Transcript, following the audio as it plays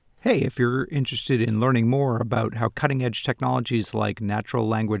Hey, if you're interested in learning more about how cutting-edge technologies like natural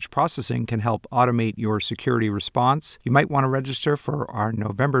language processing can help automate your security response, you might want to register for our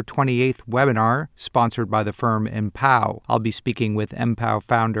November 28th webinar, sponsored by the firm Empow. I'll be speaking with Empow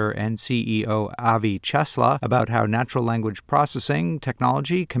founder and CEO Avi Chesla about how natural language processing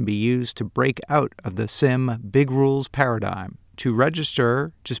technology can be used to break out of the SIM big rules paradigm. To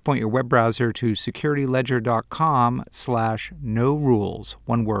register, just point your web browser to securityledger.com/no rules.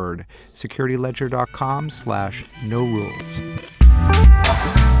 One word, securityledger.com/no rules.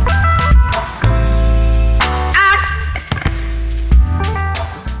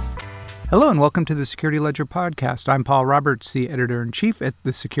 Hello and welcome to the Security Ledger podcast. I'm Paul Roberts, the editor-in-chief at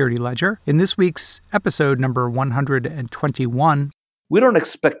the Security Ledger. In this week's episode, number 121, we don't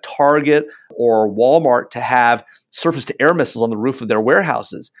expect Target or Walmart to have surface-to-air missiles on the roof of their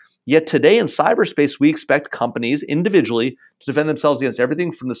warehouses. Yet today in cyberspace, we expect companies individually to defend themselves against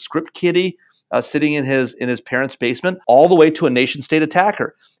everything from the script kiddie sitting in his parents' basement all the way to a nation-state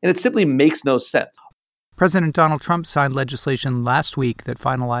attacker. And it simply makes no sense. President Donald Trump signed legislation last week that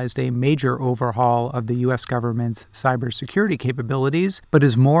finalized a major overhaul of the U.S. government's cybersecurity capabilities. But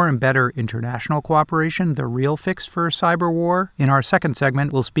is more and better international cooperation the real fix for cyber war? In our second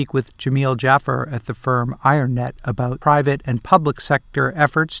segment, we'll speak with Jamil Jaffer at the firm IronNet about private and public sector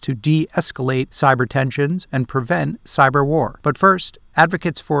efforts to de-escalate cyber tensions and prevent cyber war. But first,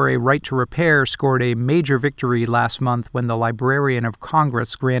 advocates for a right to repair scored a major victory last month when the Librarian of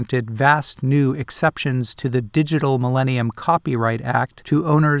Congress granted vast new exceptions to the Digital Millennium Copyright Act to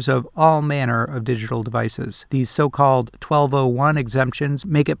owners of all manner of digital devices. These so-called 1201 exemptions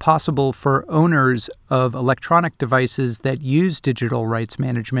make it possible for owners of electronic devices that use digital rights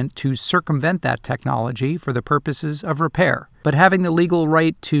management to circumvent that technology for the purposes of repair. But having the legal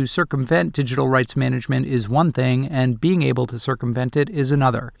right to circumvent digital rights management is one thing, and being able to circumvent it is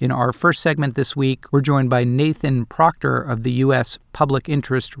another. In our first segment this week, we're joined by Nathan Proctor of the U.S. Public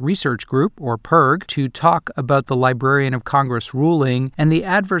Interest Research Group, or PIRG, to talk about the Librarian of Congress ruling and the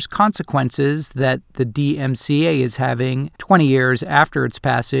adverse consequences that the DMCA is having 20 years after its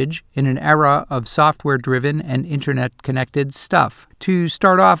passage in an era of software-driven and internet-connected stuff. To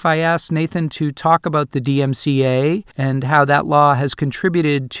start off, I asked Nathan to talk about the DMCA and how that law has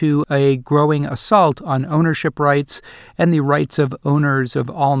contributed to a growing assault on ownership rights and the rights of owners of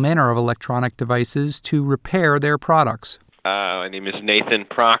all manner of electronic devices to repair their products. My name is Nathan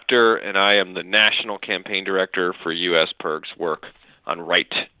Proctor, and I am the National Campaign Director for U.S. PIRG's work on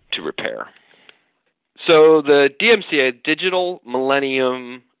right to repair. So the DMCA, Digital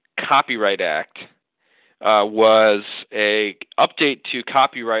Millennium Copyright Act, was a update to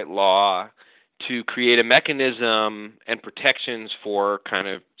copyright law to create a mechanism and protections for kind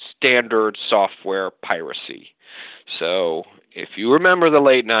of standard software piracy. So if you remember the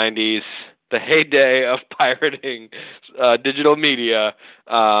late 90s, the heyday of pirating digital media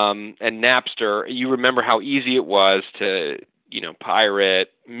and Napster, you remember how easy it was to,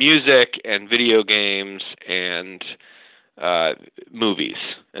 pirate music and video games and movies.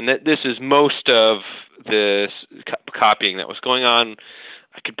 And this is most of this copying that was going on.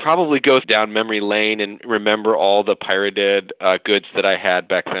 I could probably go down memory lane and remember all the pirated goods that I had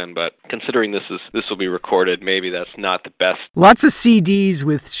back then, but considering this will be recorded, maybe that's not the best. Lots of CDs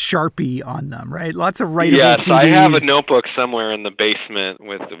with Sharpie on them, right? Lots of writable yes, CDs. I have a notebook somewhere in the basement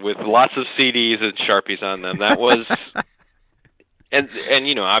with lots of CDs and Sharpies on them. That was and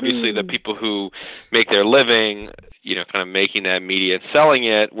obviously the people who make their living, kind of making that media and selling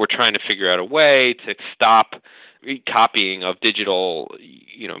it, were trying to figure out a way to stop copying of digital,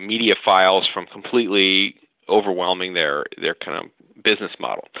 media files from completely overwhelming their kind of business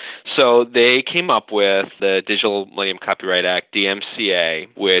model. So they came up with the Digital Millennium Copyright Act, DMCA,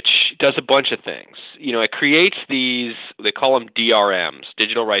 which does a bunch of things. It creates these, they call them DRMs,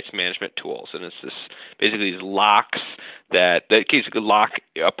 digital rights management tools, and it's basically these locks that basically lock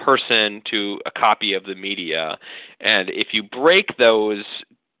a person to a copy of the media. And if you break those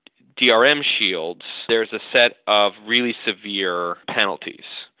DRM shields, there's a set of really severe penalties.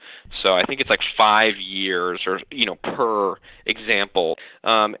 So I think it's like 5 years or, per example.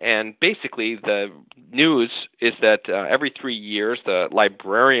 And basically the news is that every 3 years, the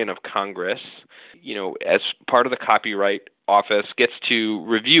Librarian of Congress, as part of the Copyright Office, gets to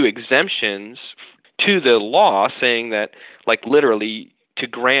review exemptions to the law, saying that, literally, to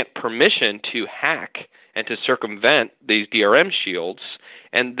grant permission to hack and to circumvent these DRM shields.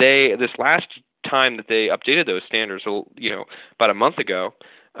 And this last time that they updated those standards, about a month ago,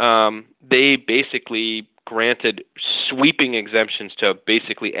 they basically granted sweeping exemptions to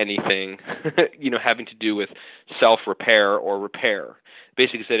basically anything, having to do with self-repair or repair.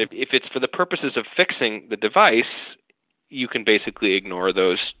 basically said if it's for the purposes of fixing the device, you can basically ignore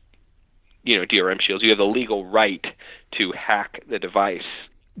those, DRM shields. You have the legal right to hack the device.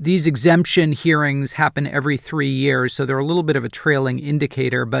 These exemption hearings happen every 3 years, so they're a little bit of a trailing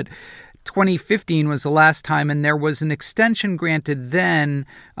indicator, but 2015 was the last time, and there was an extension granted then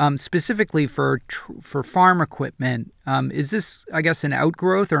specifically for farm equipment. Is this, I guess, an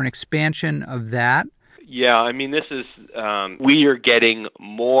outgrowth or an expansion of that? Yeah, I mean, this is, we are getting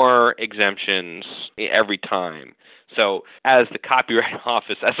more exemptions every time. So as the Copyright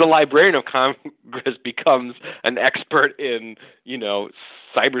Office, as the Librarian of Congress becomes an expert in,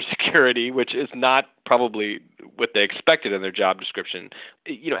 cybersecurity, which is not probably what they expected in their job description,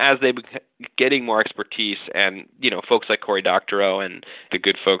 as they getting more expertise and, folks like Cory Doctorow and the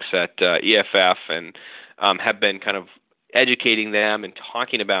good folks at EFF and have been kind of educating them and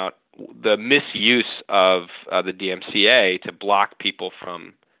talking about the misuse of the DMCA to block people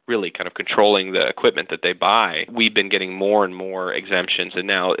from really kind of controlling the equipment that they buy. We've been getting more and more exemptions, and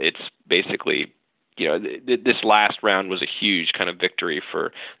now it's basically, this last round was a huge kind of victory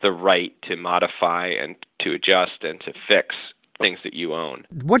for the right to modify and to adjust and to fix things that you own.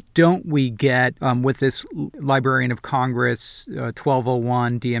 What don't we get with this Librarian of Congress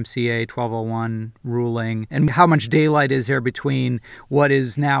 1201, DMCA 1201 ruling, and how much daylight is there between what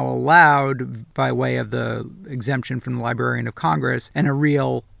is now allowed by way of the exemption from the Librarian of Congress and a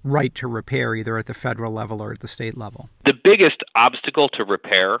real right to repair either at the federal level or at the state level? The biggest obstacle to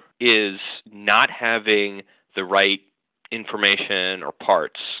repair is not having the right information or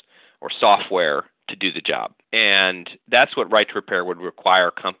parts or software to do the job. And that's what right to repair would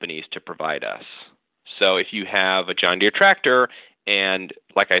require companies to provide us. So if you have a John Deere tractor and,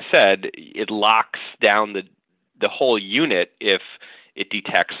 like I said, it locks down the whole unit if it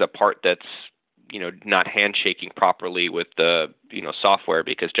detects a part that's, not handshaking properly with the, software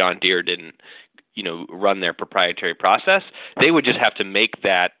because John Deere didn't, run their proprietary process, they would just have to make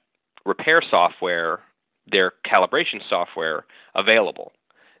that repair software, their calibration software, available.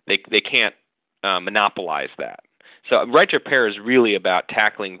 They can't monopolize that. So right to repair is really about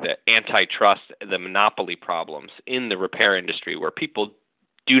tackling the antitrust, the monopoly problems in the repair industry where people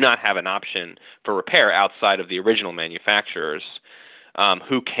do not have an option for repair outside of the original manufacturers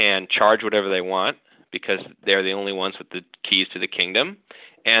who can charge whatever they want because they're the only ones with the keys to the kingdom.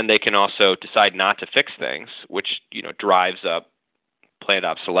 And they can also decide not to fix things, which, drives up planned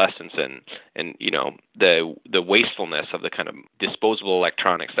obsolescence and the wastefulness of the kind of disposable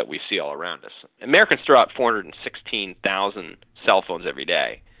electronics that we see all around us. Americans throw out 416,000 cell phones every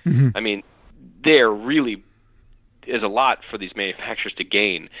day. Mm-hmm. I mean, there really is a lot for these manufacturers to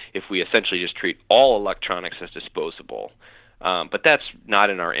gain if we essentially just treat all electronics as disposable. But that's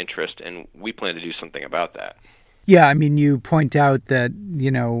not in our interest, and we plan to do something about that. Yeah, I mean, you point out that,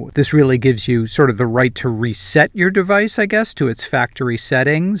 this really gives you sort of the right to reset your device, I guess, to its factory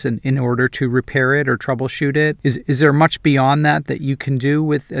settings and in order to repair it or troubleshoot it. Is there much beyond that you can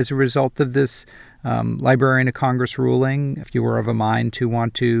do as a result of this Librarian of Congress ruling, if you were of a mind to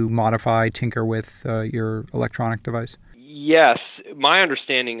want to modify, tinker with your electronic device? Yes. My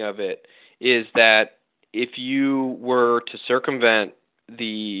understanding of it is that if you were to circumvent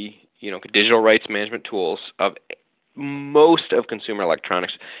the digital rights management tools of most of consumer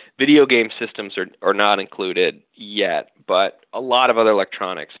electronics, video game systems are not included yet, but a lot of other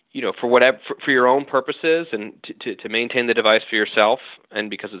electronics, for your own purposes and to maintain the device for yourself and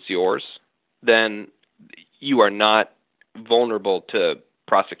because it's yours, then you are not vulnerable to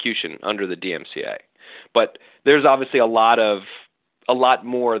prosecution under the DMCA. But there's obviously a lot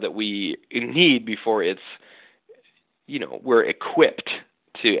more that we need before it's, we're equipped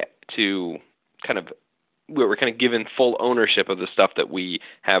to kind of, we're kind of given full ownership of the stuff that we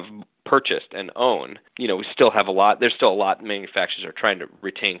have purchased and own. We still have there's still a lot manufacturers are trying to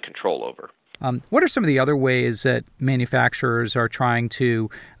retain control over. What are some of the other ways that manufacturers are trying to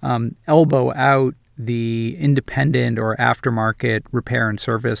elbow out the independent or aftermarket repair and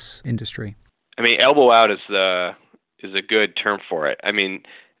service industry? I mean, elbow out is a good term for it. I mean,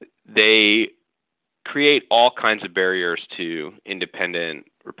 they create all kinds of barriers to independent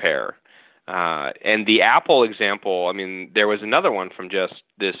repair. And the Apple example, I mean, there was another one from just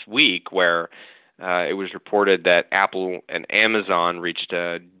this week where it was reported that Apple and Amazon reached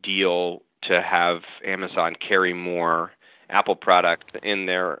a deal to have Amazon carry more Apple products in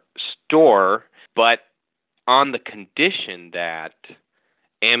their store, but on the condition that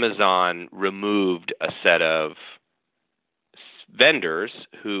Amazon removed a set of vendors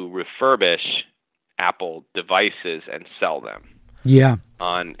who refurbish Apple devices and sell them. Yeah.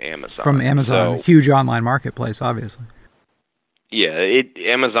 On Amazon. From Amazon, a huge online marketplace, obviously. Yeah,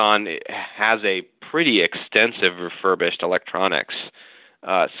 Amazon has a pretty extensive refurbished electronics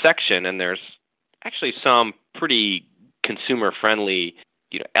section, and there's actually some pretty consumer-friendly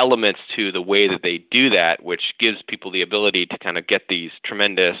elements to the way that they do that, which gives people the ability to kind of get these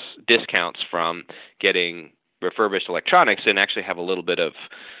tremendous discounts from getting refurbished electronics and actually have a little bit of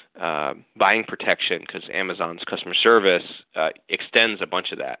buying protection, because Amazon's customer service extends a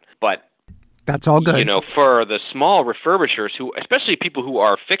bunch of that. But that's all good. For the small refurbishers, especially people who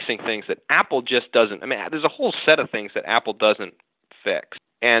are fixing things that Apple just doesn't. I mean, there's a whole set of things that Apple doesn't fix,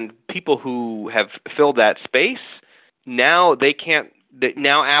 and people who have filled that space, now they can't.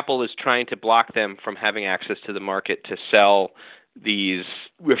 Now Apple is trying to block them from having access to the market to sell these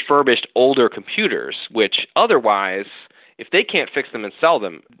refurbished older computers, which otherwise, if they can't fix them and sell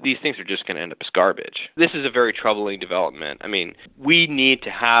them, these things are just going to end up as garbage. This is a very troubling development. I mean, we need to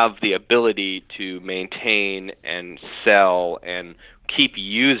have the ability to maintain and sell and keep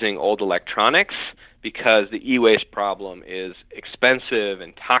using old electronics, because the e-waste problem is expensive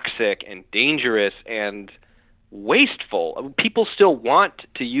and toxic and dangerous and wasteful. People still want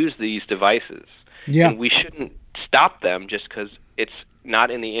to use these devices. Yeah. And we shouldn't stop them just because it's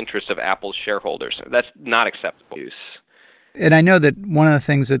not in the interest of Apple's shareholders. That's not acceptable use. And I know that one of the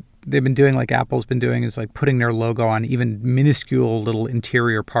things that they've been doing, like Apple's been doing, is like putting their logo on even minuscule little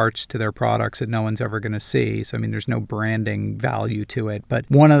interior parts to their products that no one's ever going to see. So, I mean, there's no branding value to it. But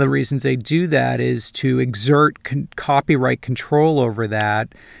one of the reasons they do that is to exert copyright control over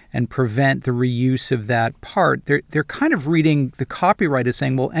that and prevent the reuse of that part. They're kind of reading the copyright as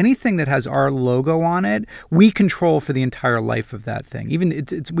saying, well, anything that has our logo on it, we control for the entire life of that thing. Even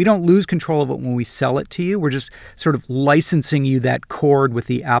we don't lose control of it when we sell it to you. We're just sort of licensing you that cord with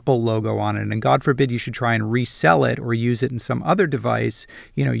the Apple logo on it. And God forbid you should try and resell it or use it in some other device.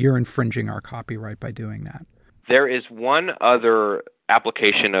 You're infringing our copyright by doing that. There is one other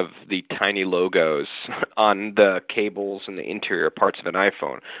application of the tiny logos on the cables and the interior parts of an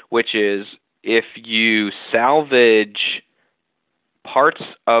iPhone, which is if you salvage parts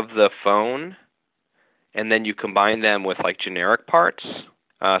of the phone and then you combine them with like generic parts,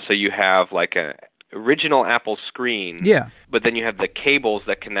 so you have like a original Apple screen, yeah, but then you have the cables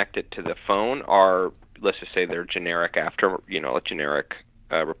that connect it to the phone are, let's just say they're generic generic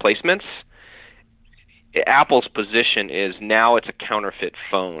replacements. Apple's position is now it's a counterfeit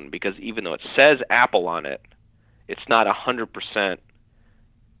phone, because even though it says Apple on it, it's not 100%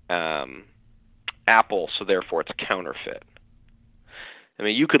 Apple, so therefore it's a counterfeit. I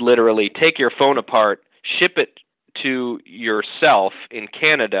mean, you could literally take your phone apart, ship it to yourself in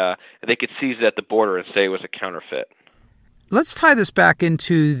Canada, and they could seize it at the border and say it was a counterfeit. Let's tie this back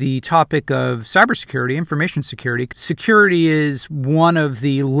into the topic of cybersecurity, information security. Security is one of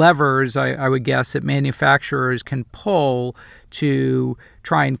the levers, I would guess, that manufacturers can pull to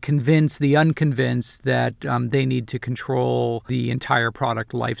try and convince the unconvinced that they need to control the entire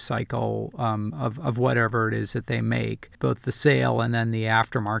product life cycle of whatever it is that they make, both the sale and then the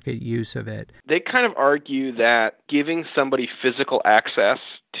aftermarket use of it. They kind of argue that giving somebody physical access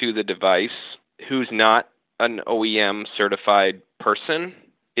to the device who's not an OEM certified person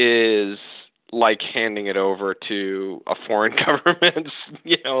is like handing it over to a foreign government,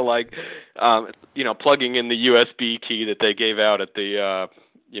 plugging in the USB key that they gave out at the,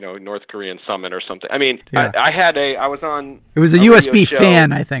 North Korean summit or something. I mean, yeah. I was on. It was a USB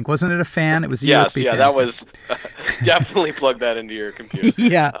fan, I think. Wasn't it a fan? It was a USB fan. Yeah, that was, definitely plug that into your computer.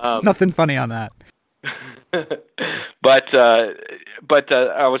 Yeah, nothing funny on that. But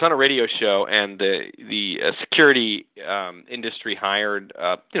I was on a radio show, and the security industry hired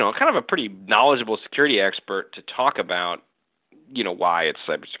kind of a pretty knowledgeable security expert to talk about why it's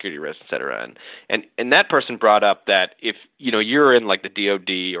cybersecurity risk, et cetera. And that person brought up that if you're in like the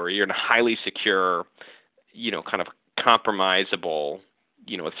DoD or you're in a highly secure kind of compromisable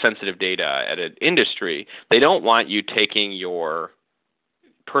with sensitive data at an industry, they don't want you taking your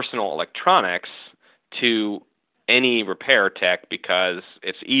personal electronics to any repair tech, because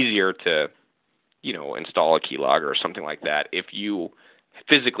it's easier to, install a keylogger or something like that if you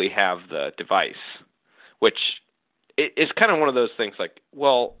physically have the device, which is kind of one of those things like,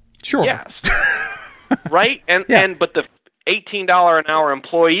 well, sure, yes, right? But the $18 an hour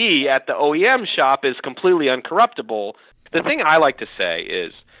employee at the OEM shop is completely uncorruptible. The thing I like to say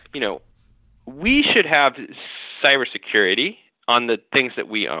is, we should have cybersecurity on the things that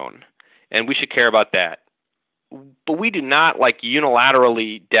we own, and we should care about that. But we do not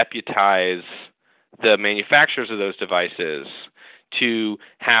unilaterally deputize the manufacturers of those devices to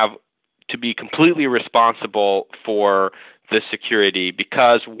be completely responsible for the security,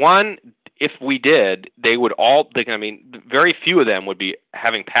 because one, if we did, they would all, very few of them would be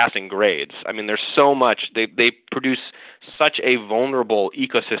having passing grades. I mean, there's so much, they produce such a vulnerable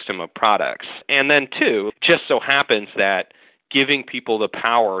ecosystem of products. And then two, it just so happens that giving people the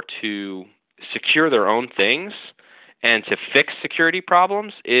power to secure their own things and to fix security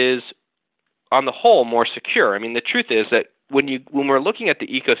problems is, on the whole, more secure. I mean, the truth is that when we're looking at the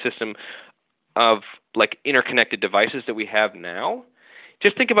ecosystem of like interconnected devices that we have now,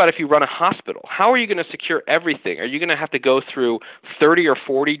 just think about if you run a hospital. How are you going to secure everything? Are you going to have to go through 30 or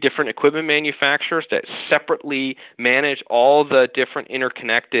 40 different equipment manufacturers that separately manage all the different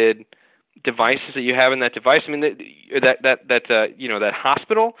interconnected devices that you have in that device? I mean, that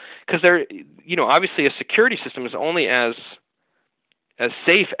hospital, because they're, obviously a security system is only as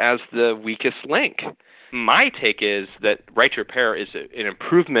safe as the weakest link. My take is that right to repair is an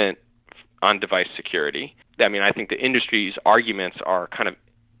improvement on device security. I mean, I think the industry's arguments are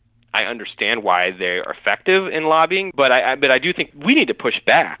I understand why they are effective in lobbying, but I do think we need to push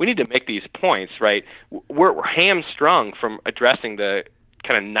back. We need to make these points, right? We're hamstrung from addressing the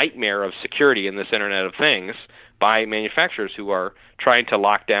kind of nightmare of security in this Internet of Things by manufacturers who are trying to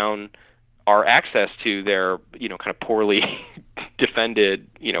lock down our access to their, kind of poorly defended,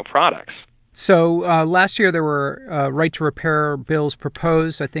 products. So last year there were right to repair bills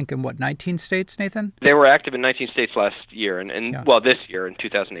proposed, I think, in 19 states, Nathan? They were active in 19 states last year, this year in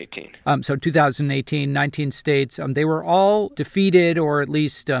 2018. So 2018, 19 states. They were all defeated or at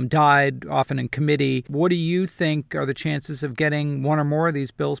least died, often in committee. What do you think are the chances of getting one or more of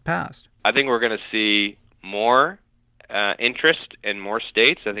these bills passed? I think we're going to see more interest in more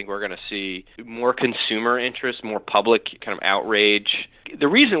states. I think we're going to see more consumer interest, more public kind of outrage. The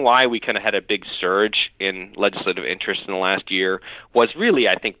reason why we kind of had a big surge in legislative interest in the last year was really,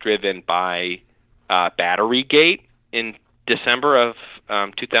 I think, driven by Batterygate in December of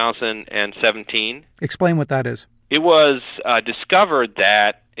 2017. Explain what that is. It was discovered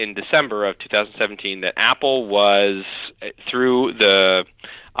that in December of 2017 that Apple was, through the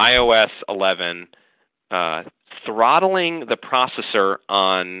iOS 11, throttling the processor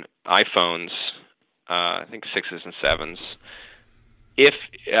on iPhones, I think 6s and 7s, if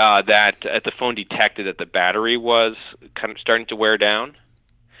the phone detected that the battery was kind of starting to wear down.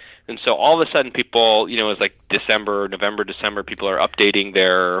 And so all of a sudden people, it was like November, December, people are updating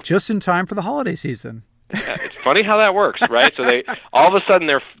their... Just in time for the holiday season. It's funny how that works, right? So they all of a sudden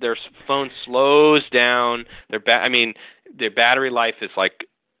their phone slows down. Their battery life is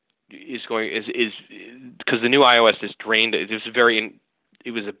because the new iOS is drained. It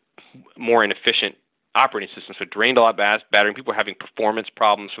was a more inefficient operating system, so it drained a lot of battery. And people were having performance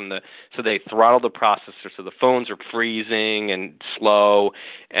problems so they throttled the processor, so the phones are freezing and slow,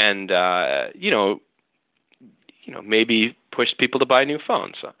 and maybe pushed people to buy new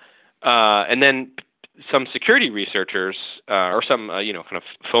phones. And then some security researchers or some kind of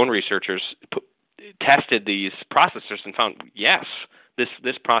phone researchers tested these processors and found, yes,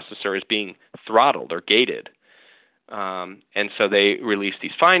 this processor is being throttled or gated. And so they released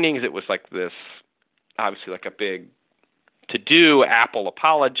these findings. It was like this, obviously like a big to-do. Apple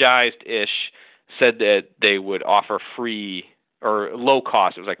apologized-ish, said that they would offer free or low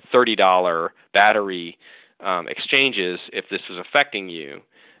cost, it was like $30 battery exchanges if this was affecting you.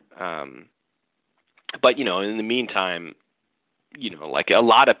 But, in the meantime, like a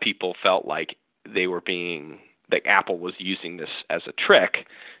lot of people felt like that Apple was using this as a trick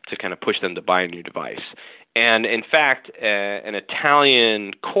to kind of push them to buy a new device. And in fact, an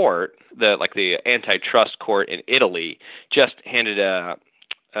Italian court, the antitrust court in Italy, just handed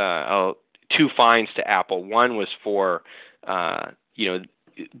two fines to Apple. One was for,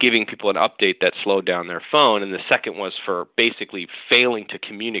 giving people an update that slowed down their phone, and the second was for basically failing to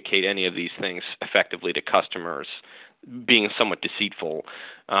communicate any of these things effectively to customers, being somewhat deceitful,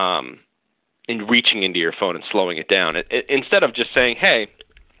 in reaching into your phone and slowing it down. Instead of just saying, hey,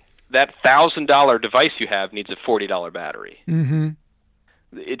 that $1,000 device you have needs a $40 battery. Mm-hmm.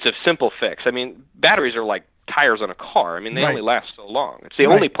 It's a simple fix. I mean, batteries are like tires on a car. I mean, they right. only last so long. It's the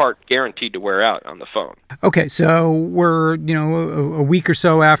only part guaranteed to wear out on the phone. Okay, so we're, a week or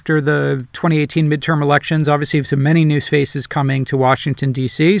so after the 2018 midterm elections. Obviously, so many new faces coming to Washington,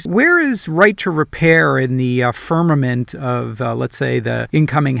 D.C. Where is right to repair in the firmament of, let's say, the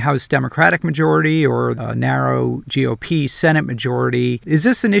incoming House Democratic majority or a narrow GOP Senate majority? Is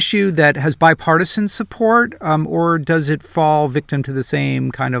this an issue that has bipartisan support, or does it fall victim to the same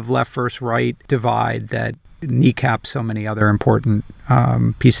kind of left versus right divide that kneecaps so many other important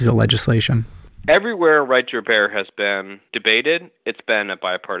pieces of legislation? Everywhere right to repair has been debated, it's been a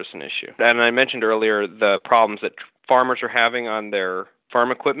bipartisan issue. And I mentioned earlier the problems that farmers are having on their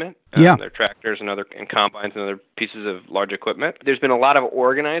farm equipment, their tractors and combines and other pieces of large equipment. There's been a lot of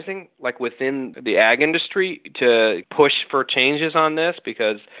organizing, like within the ag industry, to push for changes on this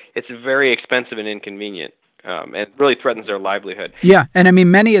because it's very expensive and inconvenient. And it really threatens their livelihood. Yeah, and I mean,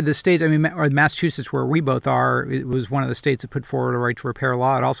 many of the states, or Massachusetts, where we both are, it was one of the states that put forward a right to repair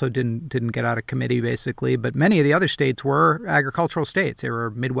law. It also didn't get out of committee, basically. But many of the other states were agricultural states. They were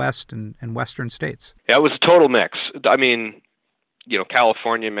Midwest and Western states. Yeah, it was a total mix. I mean,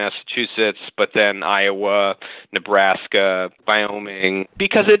 California, Massachusetts, but then Iowa, Nebraska, Wyoming.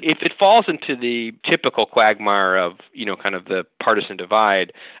 Because if it falls into the typical quagmire of, kind of the partisan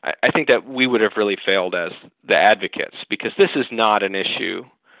divide, I think that we would have really failed as the advocates, because this is not an issue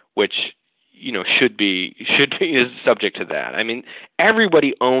which, should be is subject to that. I mean,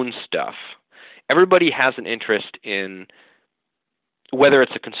 everybody owns stuff. Everybody has an interest in, whether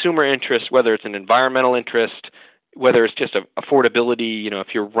it's a consumer interest, whether it's an environmental interest, whether it's just affordability. If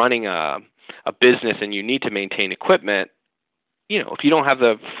you're running a business and you need to maintain equipment, if you don't have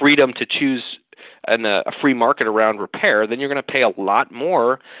the freedom to choose and a free market around repair, then you're going to pay a lot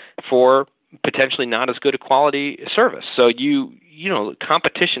more for potentially not as good a quality service. So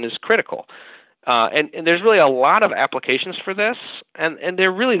competition is critical. And there's really a lot of applications for this, and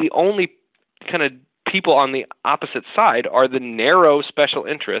they're really the only kind of people on the opposite side are the narrow special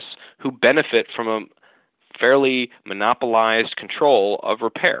interests who benefit from a fairly monopolized control of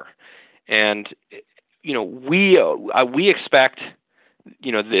repair. And we expect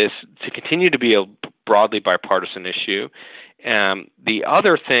this to continue to be a broadly bipartisan issue. The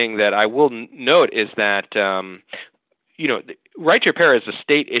other thing that I will note is that right to repair is a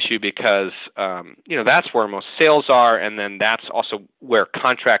state issue because that's where most sales are, and then that's also where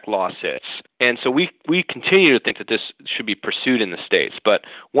contract law sits. And so we continue to think that this should be pursued in the states. But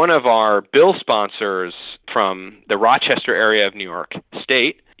one of our bill sponsors from the Rochester area of New York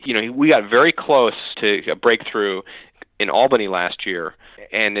State, we got very close to a breakthrough in Albany last year,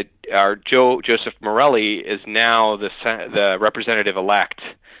 and our Joseph Morelli is now the representative-elect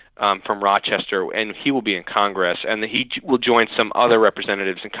from Rochester, and he will be in Congress, and he will join some other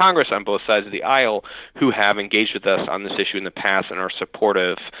representatives in Congress on both sides of the aisle who have engaged with us on this issue in the past and are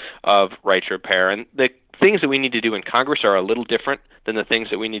supportive of right to repair. And the things that we need to do in Congress are a little different than the things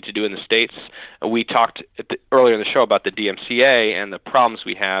that we need to do in the states. We talked earlier in the show about the DMCA and the problems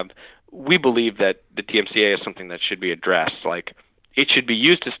we have. We believe that the DMCA is something that should be addressed. Like, it should be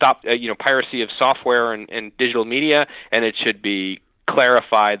used to stop piracy of software and digital media, and it should be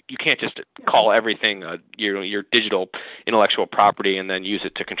clarified. You can't just call everything your digital intellectual property and then use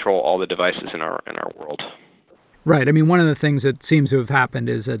it to control all the devices in our world. Right. I mean, one of the things that seems to have happened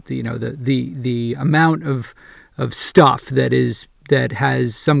is that the amount of stuff that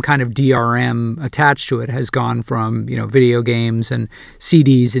has some kind of DRM attached to it has gone from, video games and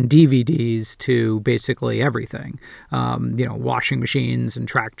CDs and DVDs to basically everything, washing machines and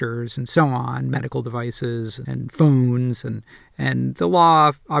tractors and so on, medical devices and phones. And the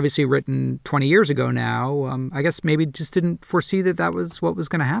law, obviously written 20 years ago now, I guess maybe just didn't foresee that was what was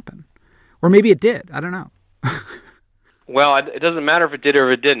going to happen. Or maybe it did. I don't know. Well, it doesn't matter if it did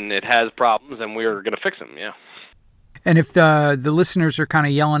or if it didn't. It has problems, and we're going to fix them, yeah. And if the listeners are kind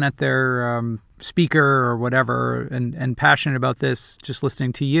of yelling at their speaker or whatever and passionate about this, just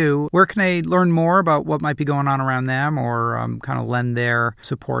listening to you, where can they learn more about what might be going on around them or kind of lend their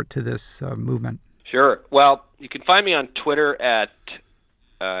support to this movement? Sure. Well, you can find me on Twitter at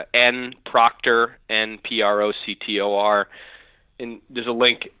nproctor, NPROCTOR. And there's a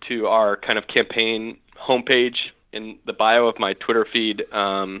link to our kind of campaign homepage in the bio of my Twitter feed.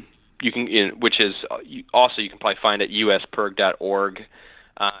 You can probably find at usperg.org,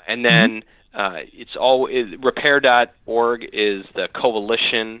 and then repair.org is the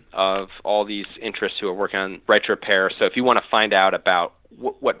coalition of all these interests who are working on right to repair. So if you want to find out about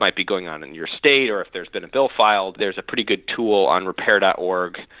what might be going on in your state, or if there's been a bill filed, there's a pretty good tool on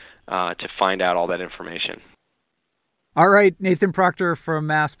repair.org to find out all that information. All right, Nathan Proctor from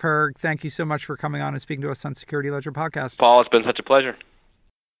MassPerg, thank you so much for coming on and speaking to us on Security Ledger Podcast. Paul, it's been such a pleasure.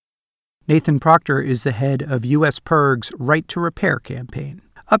 Nathan Proctor is the head of USPerg's Right to Repair campaign.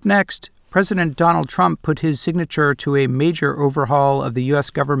 Up next, President Donald Trump put his signature to a major overhaul of the U.S.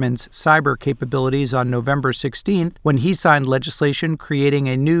 government's cyber capabilities on November 16th when he signed legislation creating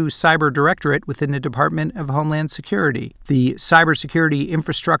a new cyber directorate within the Department of Homeland Security. The Cybersecurity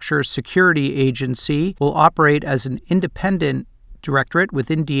Infrastructure Security Agency will operate as an independent directorate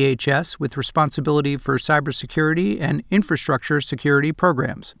within DHS with responsibility for cybersecurity and infrastructure security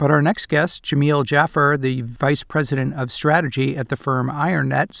programs. But our next guest, Jamil Jaffer, the vice president of strategy at the firm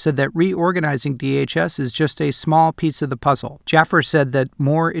IronNet, said that reorganizing DHS is just a small piece of the puzzle. Jaffer said that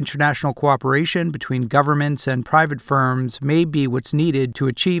more international cooperation between governments and private firms may be what's needed to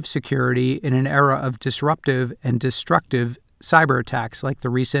achieve security in an era of disruptive and destructive cyber attacks like the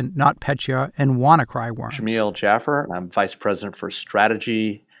recent NotPetya and WannaCry worms. Jamil Jaffer. I'm Vice President for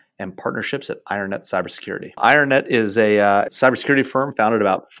Strategy and Partnerships at IronNet Cybersecurity. IronNet is a cybersecurity firm founded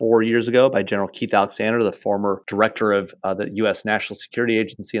about 4 years ago by General Keith Alexander, the former director of the U.S. National Security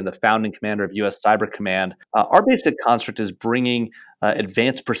Agency and the founding commander of U.S. Cyber Command. Our basic construct is bringing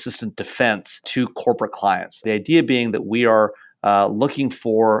advanced persistent defense to corporate clients. The idea being that we are looking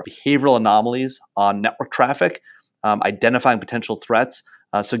for behavioral anomalies on network traffic, identifying potential threats.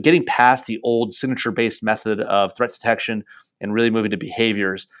 So getting past the old signature-based method of threat detection and really moving to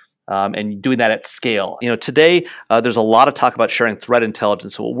behaviors and doing that at scale. Today there's a lot of talk about sharing threat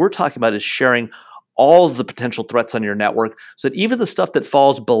intelligence. So what we're talking about is sharing all of the potential threats on your network so that even the stuff that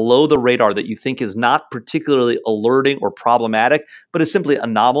falls below the radar that you think is not particularly alerting or problematic, but is simply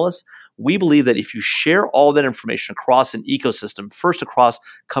anomalous, we believe that if you share all that information across an ecosystem, first across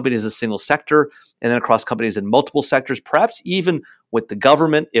companies in a single sector, and then across companies in multiple sectors, perhaps even with the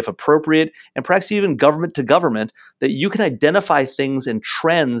government, if appropriate, and perhaps even government to government, that you can identify things and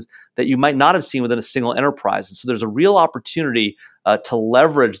trends that you might not have seen within a single enterprise. And so there's a real opportunity to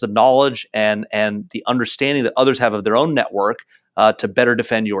leverage the knowledge and the understanding that others have of their own network to better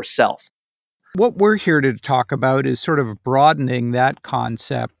defend yourself. What we're here to talk about is sort of broadening that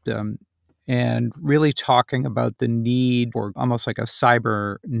concept and really talking about the need for almost like a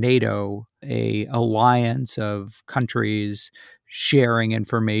cyber NATO, a alliance of countries sharing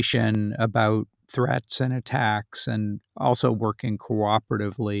information about threats and attacks and also working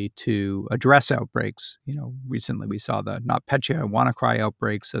cooperatively to address outbreaks. Recently we saw the NotPetya and WannaCry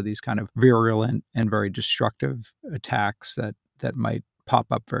outbreaks, so these kind of virulent and very destructive attacks that might pop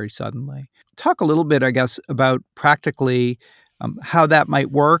up very suddenly. Talk a little bit, I guess, about practically how that might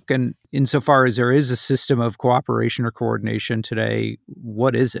work, and insofar as there is a system of cooperation or coordination today,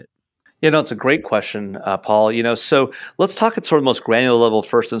 what is it? It's a great question, Paul. So let's talk at sort of the most granular level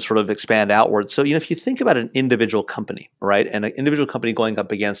first and sort of expand outward. So, if you think about an individual company, right, and an individual company going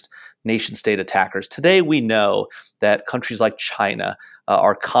up against nation-state attackers, today we know that countries like China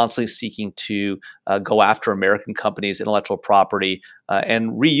are constantly seeking to go after American companies' intellectual property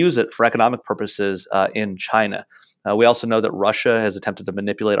and reuse it for economic purposes in China. We also know that Russia has attempted to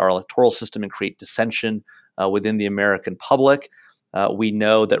manipulate our electoral system and create dissension within the American public. We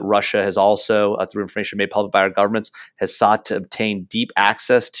know that Russia has also, through information made public by our governments, has sought to obtain deep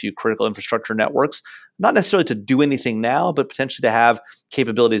access to critical infrastructure networks, not necessarily to do anything now, but potentially to have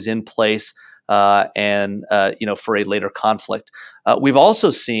capabilities in place and for a later conflict. We've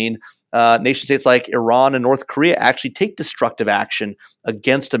also seen nation states like Iran and North Korea actually take destructive action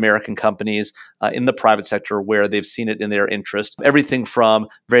against American companies in the private sector where they've seen it in their interest. Everything from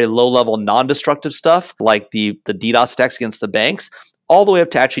very low-level non-destructive stuff like the DDoS attacks against the banks, all the way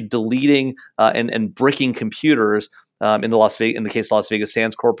up to actually deleting and bricking computers in the case of Las Vegas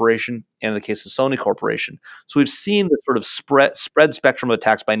Sands Corporation and in the case of Sony Corporation. So we've seen this sort of spread spectrum of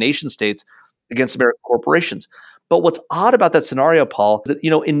attacks by nation states against American corporations. But what's odd about that scenario, Paul, is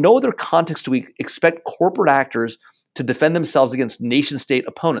that in no other context do we expect corporate actors to defend themselves against nation-state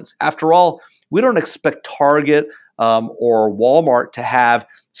opponents. After all, we don't expect Target or Walmart to have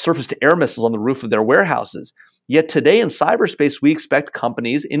surface-to-air missiles on the roof of their warehouses. Yet today in cyberspace, we expect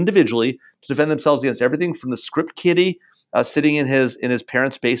companies individually to defend themselves against everything from the script kiddie sitting in his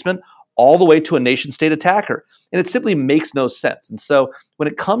parents' basement all the way to a nation-state attacker. And it simply makes no sense. And so when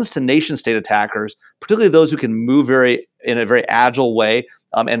it comes to nation-state attackers, particularly those who can move in a very agile way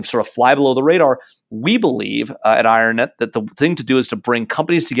and sort of fly below the radar, we believe at IronNet that the thing to do is to bring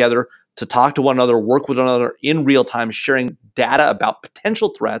companies together to talk to one another, work with one another in real time, sharing data about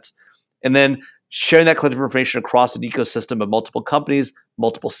potential threats, and then sharing that collective information across an ecosystem of multiple companies,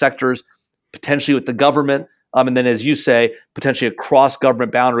 multiple sectors, potentially with the government, and then, as you say, potentially across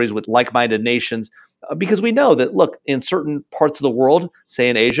government boundaries with like-minded nations. Because we know that, look, in certain parts of the world, say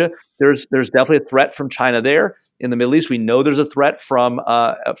in Asia, there's definitely a threat from China there. In the Middle East, we know there's a threat from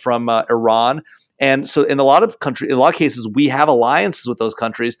Iran. And so in a lot of cases, we have alliances with those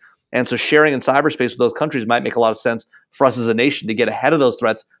countries. And so sharing in cyberspace with those countries might make a lot of sense for us as a nation to get ahead of those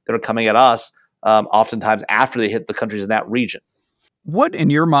threats that are coming at us, oftentimes after they hit the countries in that region. What, in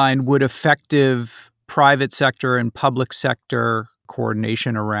your mind, would effective private sector and public sector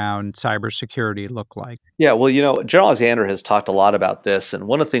coordination around cybersecurity look like? Yeah, well, General Alexander has talked a lot about this. And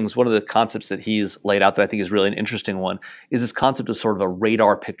one of the concepts that he's laid out that I think is really an interesting one is this concept of sort of a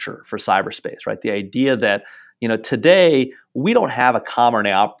radar picture for cyberspace, right? The idea that, today we don't have a common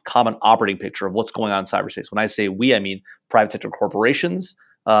operating picture of what's going on in cyberspace. When I say we, I mean private sector corporations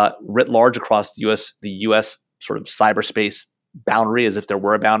writ large across the U.S. sort of cyberspace boundary, as if there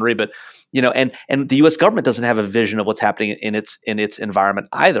were a boundary. But, and the U.S. government doesn't have a vision of what's happening in its environment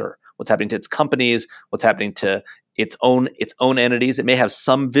either. What's happening to its companies, what's happening to its own entities. It may have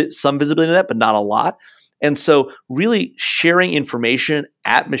some visibility to that, but not a lot. And so really sharing information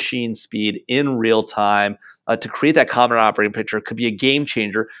at machine speed in real time to create that common operating picture could be a game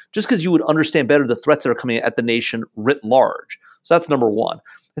changer just because you would understand better the threats that are coming at the nation writ large. So that's number one.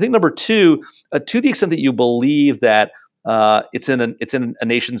 I think number two, to the extent that you believe that it's in a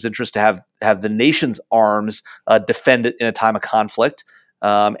nation's interest to have the nation's arms defend it in a time of conflict,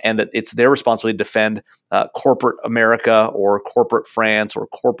 and that it's their responsibility to defend corporate America or corporate France or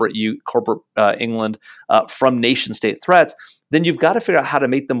corporate England from nation state threats, then you've got to figure out how to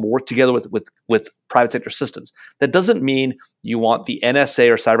make them work together with private sector systems. That doesn't mean you want the NSA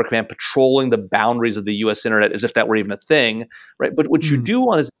or Cyber Command patrolling the boundaries of the U.S. internet as if that were even a thing, right? But what you do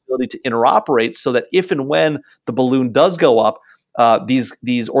want is the ability to interoperate so that if and when the balloon does go up,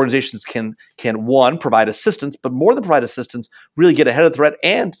 these organizations can one, provide assistance, but more than provide assistance, really get ahead of the threat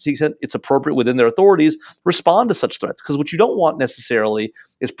and, to the extent it's appropriate within their authorities, respond to such threats. Because what you don't want necessarily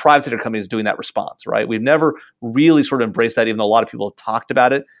is private sector companies doing that response, right? We've never really sort of embraced that, even though a lot of people have talked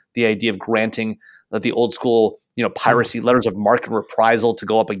about it, the idea of granting the old school, piracy letters of marque and reprisal to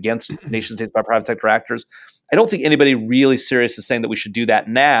go up against nation states by private sector actors. I don't think anybody really serious is saying that we should do that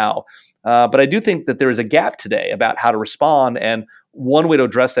now. But I do think that there is a gap today about how to respond. And one way to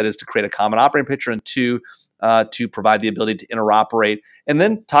address that is to create a common operating picture, and two, to provide the ability to interoperate, and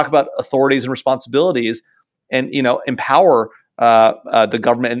then talk about authorities and responsibilities and, empower the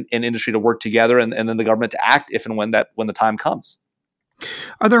government and industry to work together, and then the government to act if and when the time comes.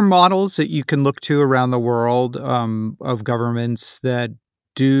 Are there models that you can look to around the world of governments that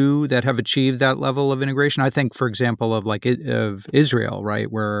have achieved that level of integration? I think, for example, of Israel,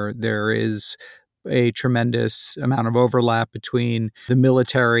 right, where there is a tremendous amount of overlap between the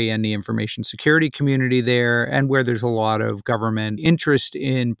military and the information security community there, and where there's a lot of government interest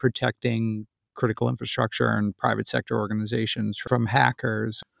in protecting critical infrastructure and private sector organizations from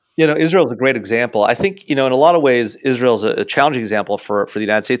hackers. Israel is a great example. I think, in a lot of ways, Israel is a challenging example for the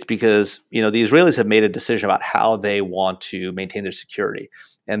United States because, the Israelis have made a decision about how they want to maintain their security.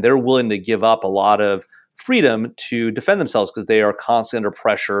 And they're willing to give up a lot of freedom to defend themselves because they are constantly under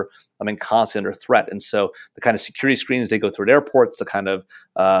pressure, constantly under threat. And so the kind of security screenings they go through at airports, the kind of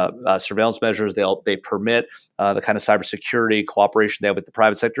surveillance measures they permit, the kind of cybersecurity cooperation they have with the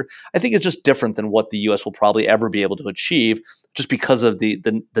private sector, I think is just different than what the U.S. will probably ever be able to achieve, just because of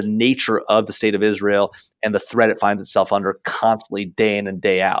the nature of the state of Israel and the threat it finds itself under constantly, day in and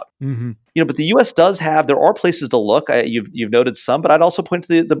day out. Mm-hmm. But the U.S. does have. There are places to look. You've noted some, but I'd also point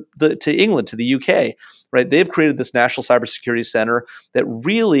to to England, to the U.K. Right? They've created this National Cybersecurity Center that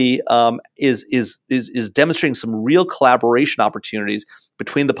really is demonstrating some real collaboration opportunities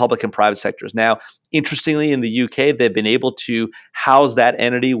between the public and private sectors. Now, interestingly, in the U.K., they've been able to house that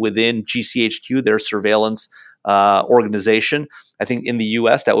entity within GCHQ, their surveillance organization. I think in the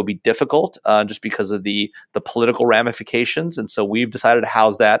U.S. that would be difficult just because of the political ramifications, and so we've decided to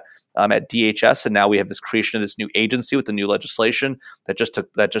house that at DHS, and now we have this creation of this new agency with the new legislation that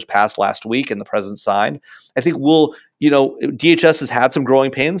just passed last week and the president signed. I think DHS has had some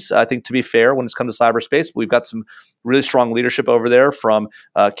growing pains, I think, to be fair, when it's come to cyberspace. But we've got some really strong leadership over there from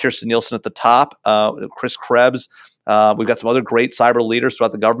Kirsten Nielsen at the top, Chris Krebs. We've got some other great cyber leaders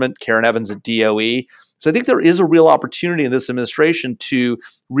throughout the government, Karen Evans at DOE. So I think there is a real opportunity in this administration to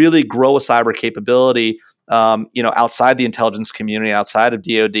really grow a cyber capability, outside the intelligence community, outside of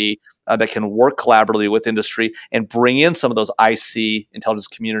DoD, that can work collaboratively with industry and bring in some of those IC, intelligence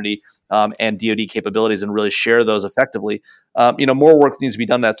community, and DoD capabilities and really share those effectively. More work needs to be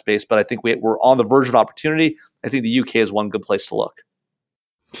done in that space, but I think we're on the verge of opportunity. I think the UK is one good place to look.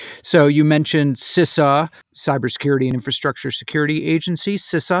 So you mentioned CISA, Cybersecurity and Infrastructure Security Agency,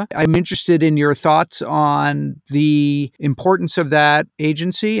 CISA. I'm interested in your thoughts on the importance of that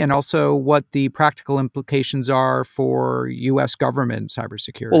agency and also what the practical implications are for U.S. government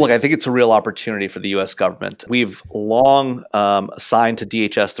cybersecurity. Well, look, I think it's a real opportunity for the U.S. government. We've long assigned to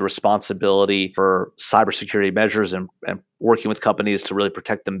DHS the responsibility for cybersecurity measures and working with companies to really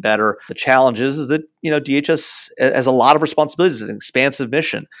protect them better. The challenge is that, DHS has a lot of responsibilities. It's an expansive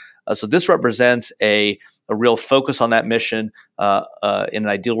mission. So this represents a a real focus on that mission. In an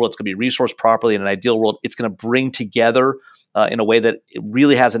ideal world, it's going to be resourced properly. In an ideal world, it's going to bring together in a way that it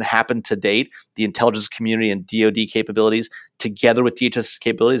really hasn't happened to date, the intelligence community and DoD capabilities together with DHS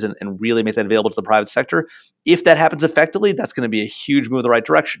capabilities and really make that available to the private sector. If that happens effectively, that's going to be a huge move in the right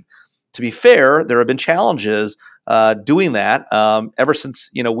direction. To be fair, there have been challenges doing that ever since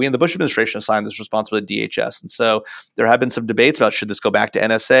we in the Bush administration assigned this responsibility to DHS, and so there have been some debates about should this go back to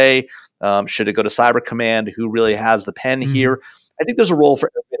NSA, should it go to Cyber Command, who really has the pen here. I think there's a role for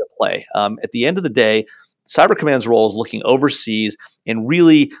everybody to play. At the end of the day, Cyber Command's role is looking overseas and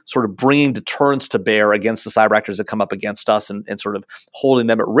really sort of bringing deterrence to bear against the cyber actors that come up against us and sort of holding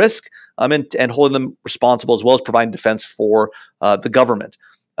them at risk and holding them responsible, as well as providing defense for the government.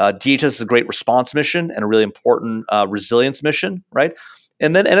 DHS is a great response mission and a really important resilience mission, right?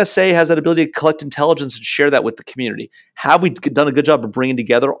 And then NSA has that ability to collect intelligence and share that with the community. Have we done a good job of bringing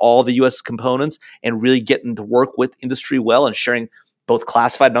together all the U.S. components and really getting to work with industry well and sharing both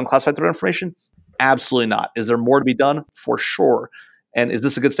classified and unclassified threat information? Absolutely not. Is there more to be done? For sure. And is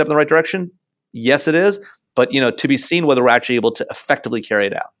this a good step in the right direction? Yes, it is. But to be seen whether we're actually able to effectively carry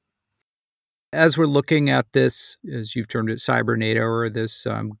it out. As we're looking at this, as you've termed it, cyber NATO, or this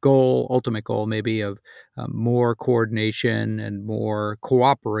ultimate goal maybe of more coordination and more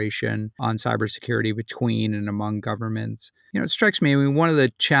cooperation on cybersecurity between and among governments, it strikes me, one of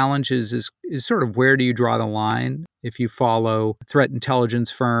the challenges is sort of where do you draw the line? If you follow threat intelligence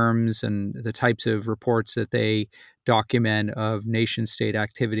firms and the types of reports that they document of nation-state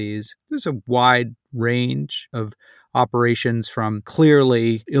activities, there's a wide range of operations from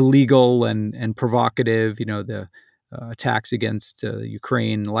clearly illegal and provocative, the attacks against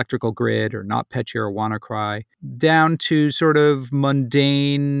Ukraine electrical grid or NotPetya or WannaCry, down to sort of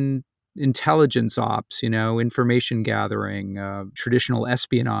mundane intelligence ops, information gathering, traditional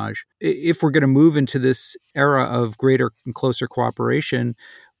espionage. If we're going to move into this era of greater and closer cooperation,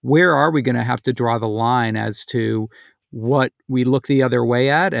 where are we going to have to draw the line as to what we look the other way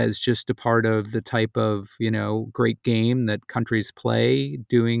at as just a part of the type of, great game that countries play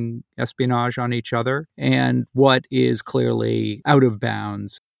doing espionage on each other, and what is clearly out of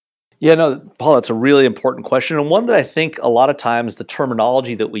bounds? Yeah, no, Paul, that's a really important question, and one that I think a lot of times the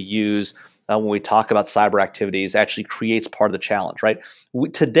terminology that we use when we talk about cyber activities actually creates part of the challenge, right?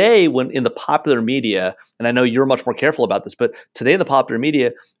 Today, when in the popular media, and I know you're much more careful about this, but today in the popular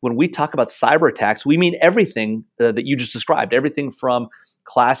media, when we talk about cyber attacks, we mean everything that you just described, everything from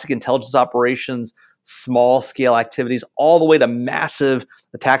classic intelligence operations, small scale activities, all the way to massive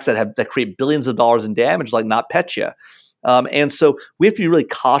attacks that create billions of dollars in damage, like NotPetya. And so we have to be really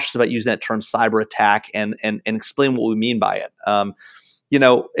cautious about using that term cyber attack and explain what we mean by it.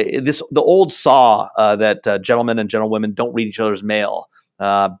 The old saw that gentlemen and gentlewomen don't read each other's mail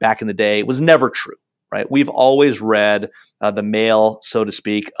back in the day was never true, right? We've always read the mail, so to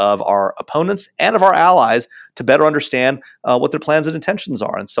speak, of our opponents and of our allies to better understand what their plans and intentions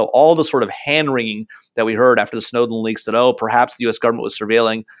are. And so all the sort of hand-wringing that we heard after the Snowden leaks that, perhaps the U.S. government was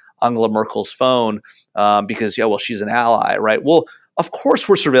surveilling Angela Merkel's phone because, she's an ally, right? Well, of course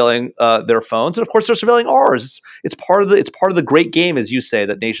we're surveilling their phones, and of course they're surveilling ours. It's part of the great game, as you say,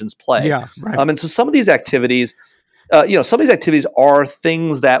 that nations play. Yeah, right. And so some of these activities, are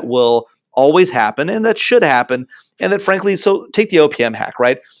things that will always happen and that should happen, and that frankly, so take the OPM hack,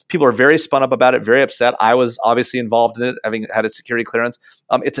 right? People are very spun up about it, very upset. I was obviously involved in it, having had a security clearance.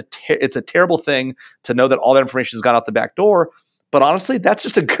 It's a terrible thing to know that all that information has gone out the back door. But honestly, that's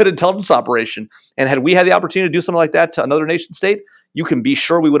just a good intelligence operation. And had we had the opportunity to do something like that to another nation state, you can be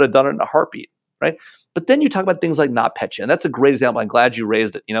sure we would have done it in a heartbeat, right? But then you talk about things like NotPetya, and that's a great example. I'm glad you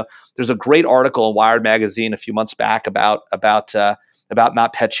raised it. There's a great article in Wired magazine a few months back about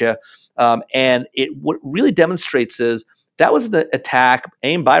NotPetya, and what really demonstrates is that was an attack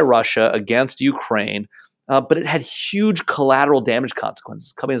aimed by Russia against Ukraine. But it had huge collateral damage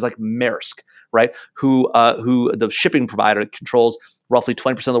consequences. Companies like Maersk, right, who the shipping provider controls roughly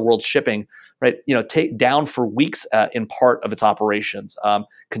 20% of the world's shipping, right, take down for weeks in part of its operations.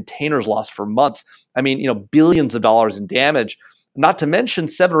 Containers lost for months. I mean, billions of dollars in damage. Not to mention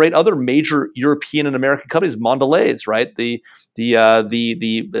 7 or 8 other major European and American companies, Mondelez, right, the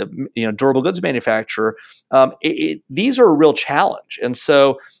durable goods manufacturer. These are a real challenge, and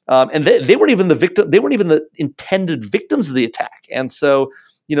so and they weren't even the victim. They weren't even the intended victims of the attack. And so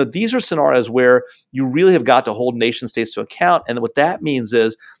these are scenarios where you really have got to hold nation states to account. And what that means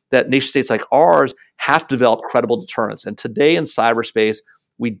is that nation states like ours have to develop credible deterrence. And today in cyberspace,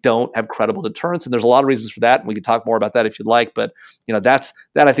 we don't have credible deterrence, and there's a lot of reasons for that. And we can talk more about that if you'd like. But that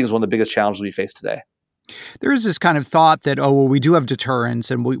I think is one of the biggest challenges we face today. There is this kind of thought that, oh, well, we do have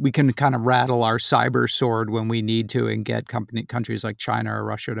deterrence and we can kind of rattle our cyber sword when we need to and get countries like China or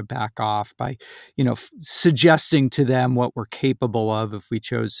Russia to back off by, suggesting to them what we're capable of if we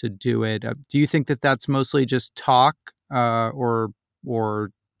chose to do it. Do you think that that's mostly just talk, or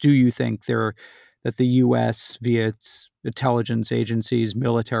do you think that the U.S. via its intelligence agencies,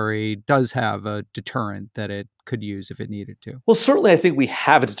 military, does have a deterrent that it could use if it needed to? Well, certainly I think we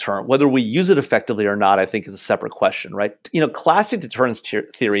have a deterrent. Whether we use it effectively or not, I think is a separate question, right? Classic deterrence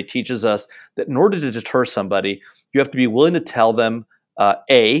theory teaches us that in order to deter somebody, you have to be willing to tell them,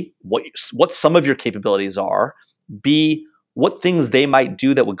 A, what some of your capabilities are, B, what things they might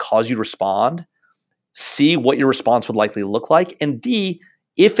do that would cause you to respond, C, what your response would likely look like, and D,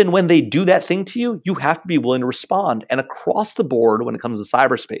 if and when they do that thing to you, you have to be willing to respond. And across the board, when it comes to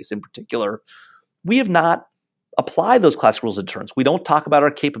cyberspace in particular, we have not applied those classic rules of deterrence. We don't talk about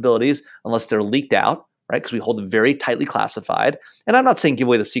our capabilities unless they're leaked out, right? Because we hold them very tightly classified. And I'm not saying give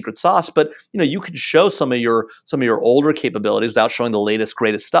away the secret sauce, but you can show some of your older capabilities without showing the latest,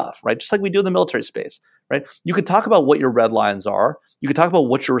 greatest stuff, right? Just like we do in the military space, right? You can talk about what your red lines are. You can talk about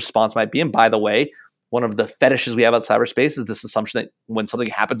what your response might be. And by the way, one of the fetishes we have about cyberspace is this assumption that when something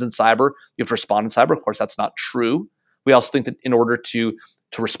happens in cyber, you have to respond in cyber. Of course, that's not true. We also think that in order to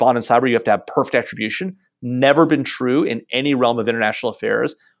respond in cyber, you have to have perfect attribution. Never been true in any realm of international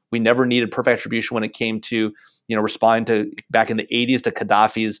affairs. We never needed perfect attribution when it came to responding to, back in the 80s, to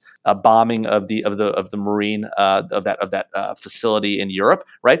Gaddafi's bombing of the marine of that facility in Europe.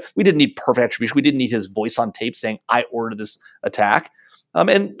 Right? We didn't need perfect attribution. We didn't need his voice on tape saying, "I ordered this attack."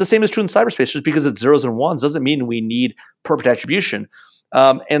 And the same is true in cyberspace. Just because it's zeros and ones doesn't mean we need perfect attribution.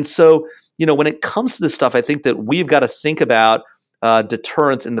 And so, when it comes to this stuff, I think that we've got to think about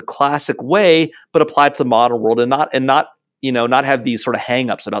deterrence in the classic way, but apply it to the modern world, and not have these sort of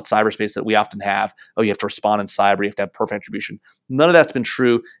hangups about cyberspace that we often have. Oh, you have to respond in cyber. You have to have perfect attribution. None of that's been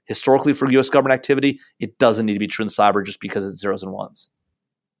true historically for U.S. government activity. It doesn't need to be true in cyber just because it's zeros and ones.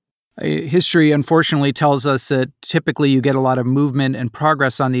 History, unfortunately, tells us that typically you get a lot of movement and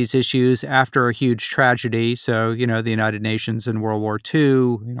progress on these issues after a huge tragedy. So, the United Nations in World War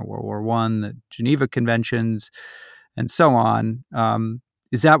II, World War I, the Geneva Conventions, and so on.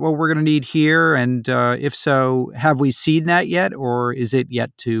 Is that what we're going to need here? And if so, have we seen that yet, or is it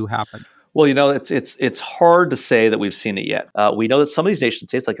yet to happen? Well, it's hard to say that we've seen it yet. We know that some of these nation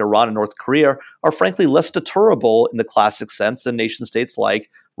states, like Iran and North Korea, are frankly less deterrable in the classic sense than nation states like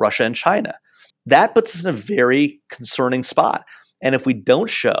Russia and China. That puts us in a very concerning spot. And if we don't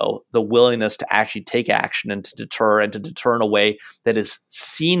show the willingness to actually take action and to deter in a way that is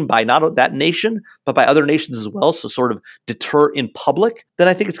seen by not that nation, but by other nations as well, so sort of deter in public, then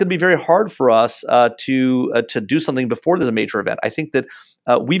I think it's going to be very hard for us to do something before there's a major event. I think that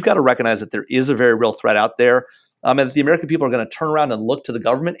we've got to recognize that there is a very real threat out there, and that the American people are going to turn around and look to the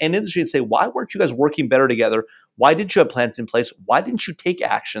government and industry and say, why weren't you guys working better together? Why didn't you have plans in place? Why didn't you take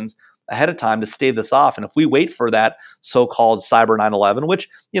actions ahead of time to stave this off? And if we wait for that so-called cyber 9/11, which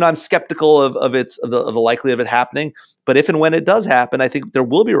I'm skeptical of the likelihood of it happening, but if and when it does happen, I think there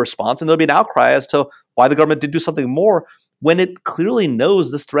will be a response and there'll be an outcry as to why the government did do something more when it clearly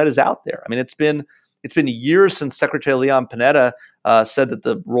knows this threat is out there. I mean, it's been years since Secretary Leon Panetta said that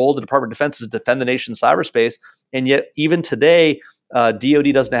the role of the Department of Defense is to defend the nation's cyberspace, and yet even today,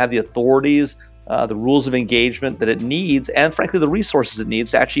 DoD doesn't have the authorities, the rules of engagement that it needs, and frankly, the resources it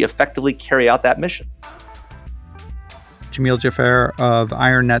needs to actually effectively carry out that mission. Jamil Jaffer of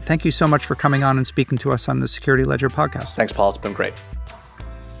IronNet, thank you so much for coming on and speaking to us on the Security Ledger podcast. Thanks, Paul. It's been great.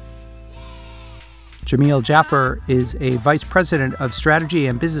 Jamil Jaffer is a vice president of strategy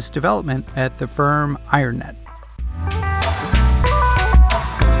and business development at the firm IronNet.